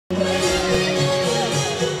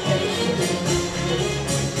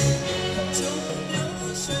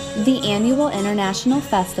The annual International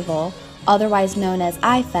Festival, otherwise known as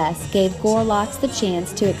iFest, gave Gorloks the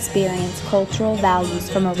chance to experience cultural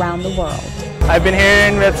values from around the world. I've been here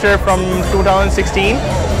in Webster from 2016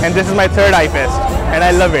 and this is my third iFest and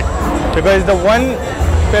I love it because the one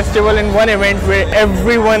festival in one event where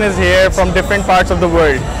everyone is here from different parts of the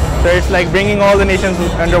world. So it's like bringing all the nations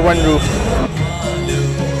under one roof.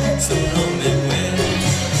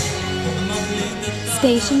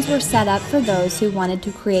 Stations were set up for those who wanted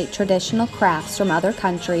to create traditional crafts from other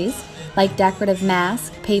countries, like decorative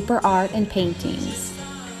masks, paper art, and paintings.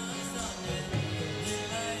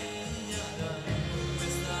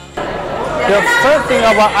 The first thing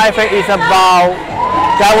about iFest is about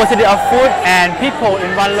diversity of food and people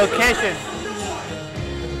in one location.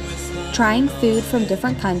 Trying food from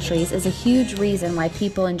different countries is a huge reason why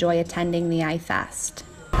people enjoy attending the iFest.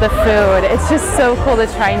 The food, it's just so cool to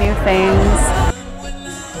try new things.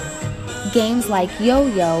 Games like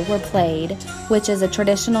yo-yo were played, which is a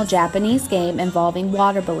traditional Japanese game involving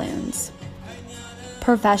water balloons.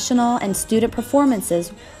 Professional and student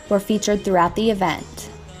performances were featured throughout the event.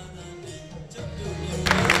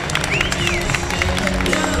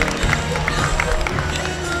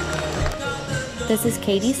 This is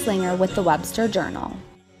Katie Slinger with the Webster Journal.